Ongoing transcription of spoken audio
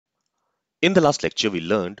In the last lecture, we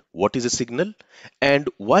learned what is a signal and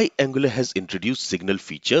why Angular has introduced signal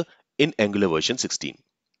feature in Angular version 16.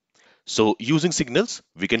 So using signals,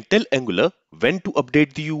 we can tell Angular when to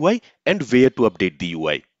update the UI and where to update the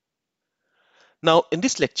UI. Now in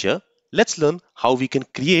this lecture, let's learn how we can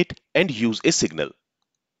create and use a signal.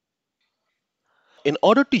 In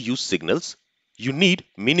order to use signals, you need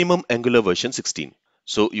minimum Angular version 16.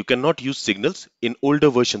 So you cannot use signals in older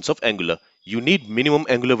versions of Angular. You need minimum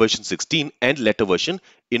Angular version 16 and later version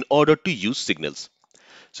in order to use signals.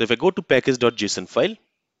 So if I go to package.json file,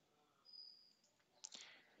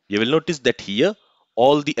 you will notice that here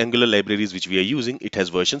all the Angular libraries which we are using, it has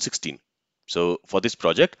version 16. So for this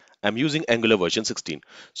project, I'm using Angular version 16.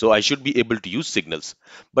 So I should be able to use signals.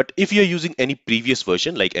 But if you're using any previous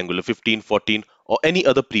version like Angular 15, 14 or any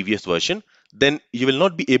other previous version, then you will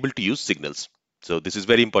not be able to use signals. So this is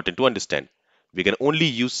very important to understand. We can only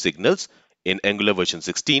use signals in Angular version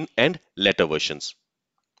 16 and later versions.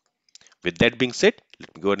 With that being said,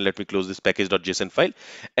 let me go ahead and let me close this package.json file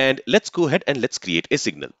and let's go ahead and let's create a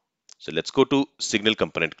signal. So let's go to signal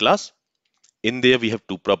component class. In there we have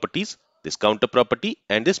two properties, this counter property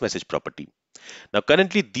and this message property. Now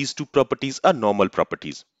currently these two properties are normal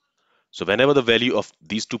properties. So whenever the value of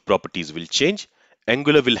these two properties will change,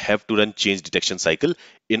 Angular will have to run change detection cycle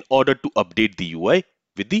in order to update the UI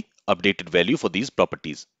with the updated value for these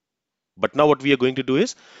properties. But now what we are going to do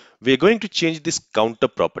is, we are going to change this counter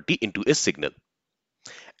property into a signal.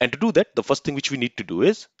 And to do that, the first thing which we need to do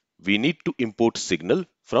is, we need to import signal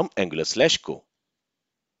from angular/co.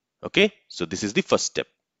 Okay, so this is the first step.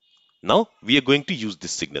 Now we are going to use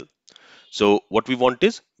this signal. So what we want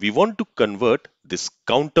is, we want to convert this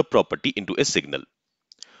counter property into a signal.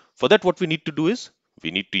 For that, what we need to do is,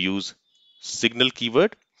 we need to use signal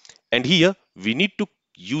keyword, and here we need to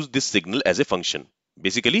use this signal as a function.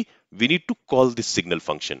 Basically, we need to call this signal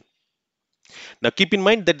function. Now keep in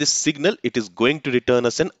mind that this signal, it is going to return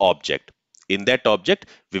us an object. In that object,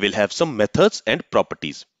 we will have some methods and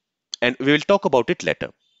properties, and we will talk about it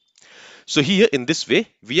later. So here in this way,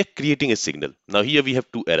 we are creating a signal. Now here we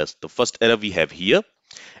have two errors. The first error we have here,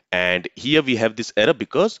 and here we have this error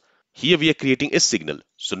because here we are creating a signal.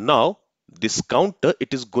 So now this counter,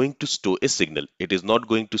 it is going to store a signal. It is not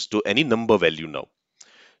going to store any number value now.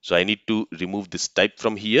 So I need to remove this type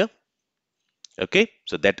from here. Okay,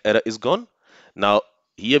 so that error is gone. Now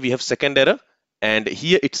here we have second error, and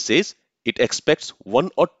here it says it expects one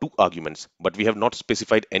or two arguments, but we have not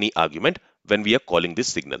specified any argument when we are calling this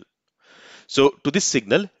signal. So to this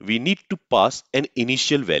signal, we need to pass an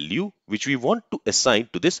initial value which we want to assign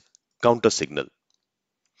to this counter signal.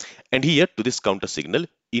 And here to this counter signal,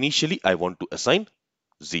 initially I want to assign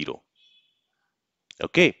 0.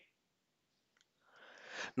 Okay.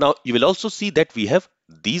 Now you will also see that we have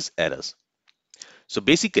these errors. So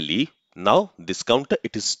basically, now this counter,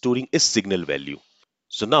 it is storing a signal value.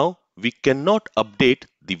 So now we cannot update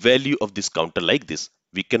the value of this counter like this.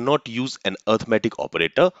 We cannot use an arithmetic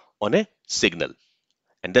operator on a signal.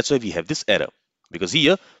 And that's why we have this error. Because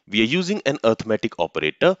here we are using an arithmetic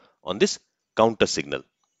operator on this counter signal.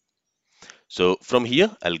 So from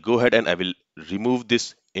here, I'll go ahead and I will remove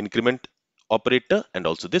this increment operator and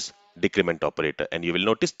also this decrement operator. And you will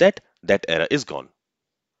notice that that error is gone.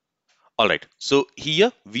 Alright, so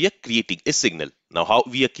here we are creating a signal. Now how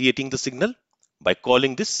we are creating the signal? By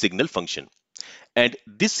calling this signal function. And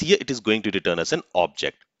this here, it is going to return us an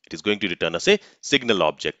object. It is going to return us a signal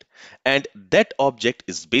object. And that object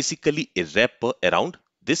is basically a wrapper around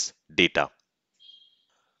this data.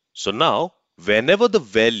 So now, whenever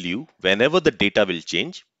the data will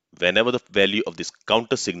change, whenever the value of this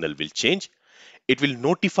counter signal will change, it will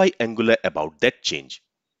notify Angular about that change.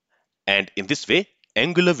 And in this way,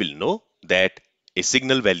 Angular will know that a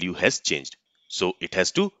signal value has changed. So it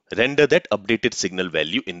has to render that updated signal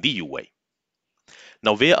value in the UI.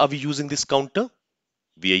 Now, where are we using this counter?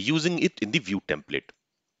 We are using it in the view template.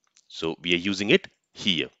 So we are using it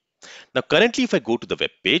here. Now, currently, if I go to the web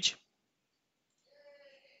page,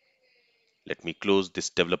 let me close this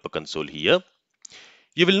developer console here.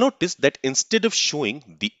 You will notice that instead of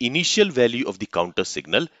showing the initial value of the counter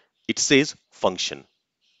signal, it says function.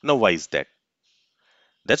 Now, why is that?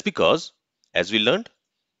 That's because, as we learned,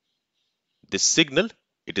 this signal,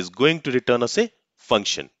 it is going to return us a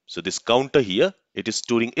function. So this counter here, it is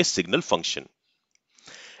storing a signal function.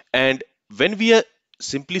 And when we are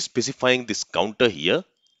simply specifying this counter here,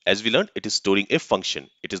 as we learned, it is storing a function.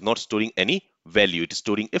 It is not storing any value. It is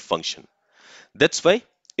storing a function. That's why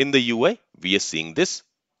in the UI, we are seeing this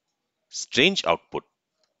strange output.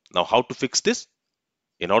 Now, how to fix this?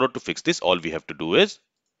 In order to fix this, all we have to do is,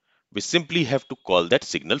 we simply have to call that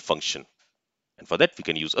signal function. And for that, we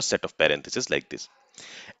can use a set of parentheses like this.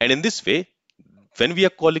 And in this way, when we are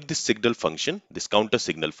calling this signal function, this counter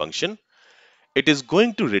signal function, it is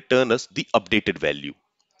going to return us the updated value.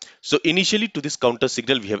 So initially to this counter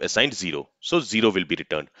signal, we have assigned 0. So 0 will be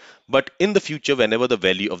returned. But in the future, whenever the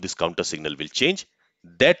value of this counter signal will change,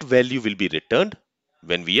 that value will be returned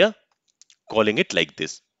when we are calling it like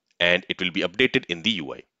this. And it will be updated in the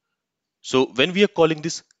UI. So when we are calling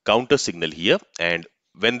this counter signal here, and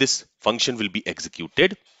when this function will be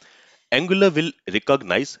executed, Angular will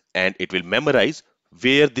recognize and it will memorize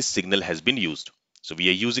where this signal has been used. So we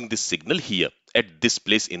are using this signal here at this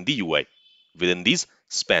place in the UI within these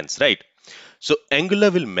spans, right? So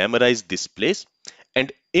Angular will memorize this place,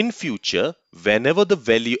 and in future, whenever the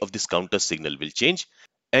value of this counter signal will change,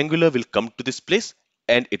 Angular will come to this place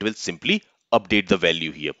and it will simply update the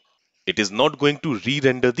value here. It is not going to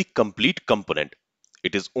re-render the complete component.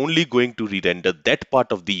 It is only going to re-render that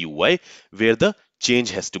part of the UI where the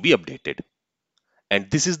change has to be updated. And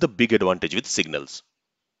this is the big advantage with signals.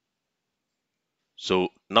 So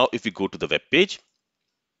now if we go to the web page,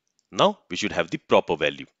 now we should have the proper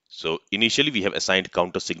value. So initially we have assigned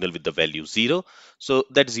counter signal with the value 0. So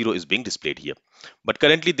that 0 is being displayed here. But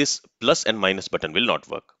currently this plus and minus button will not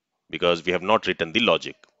work because we have not written the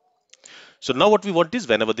logic. So now what we want is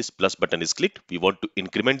whenever this plus button is clicked, we want to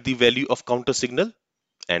increment the value of counter signal.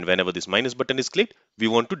 And whenever this minus button is clicked, we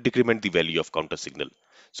want to decrement the value of counter signal.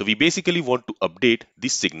 So we basically want to update the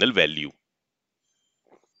signal value.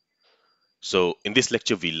 So in this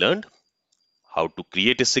lecture, we learned how to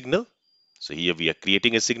create a signal. So here we are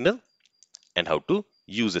creating a signal, and how to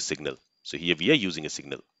use a signal. So here we are using a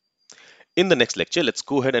signal. In the next lecture, let's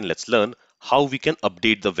go ahead and let's learn how we can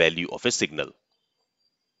update the value of a signal.